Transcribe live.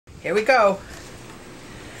Here we go.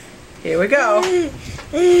 Here we go.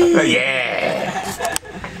 Yeah.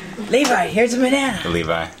 Levi, here's a banana.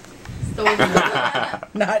 Levi.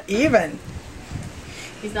 Not even.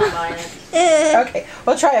 He's not buying it. Okay,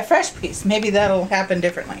 we'll try a fresh piece. Maybe that'll happen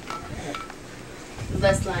differently.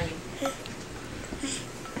 Less slimy.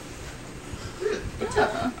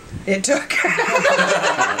 It took.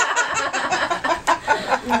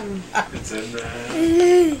 It's in there.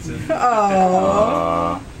 It's in there.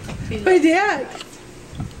 Oh, my dad.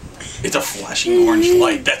 It's a flashing orange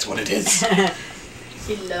light. That's what it is.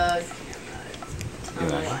 She loves You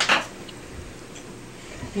like it?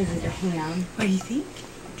 He's in your hand. What do you think?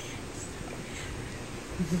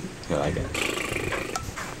 You like it?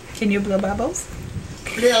 Can you blow bubbles?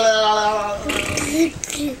 Yeah,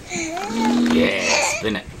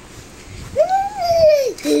 spin it.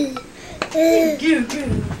 You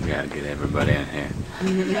gotta get everybody in here.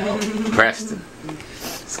 Preston,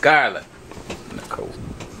 Scarlett, Nicole,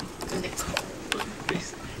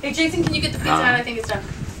 Hey Jason, can you get the pizza out? I think it's done.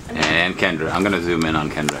 and Kendra. I'm gonna zoom in on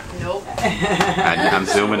Kendra. Nope. I'm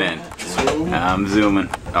zooming in. I'm zooming.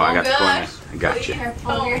 Oh, I got the corners. I got you.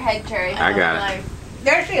 Careful over your head, Terry. I got it.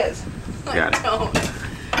 There she is. Got it. Don't.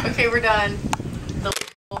 Okay, we're done. The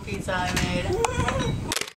pizza I made.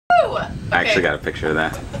 Woo! Okay. I actually got a picture of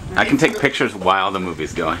that. I can take pictures while the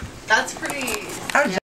movie's going. That's pretty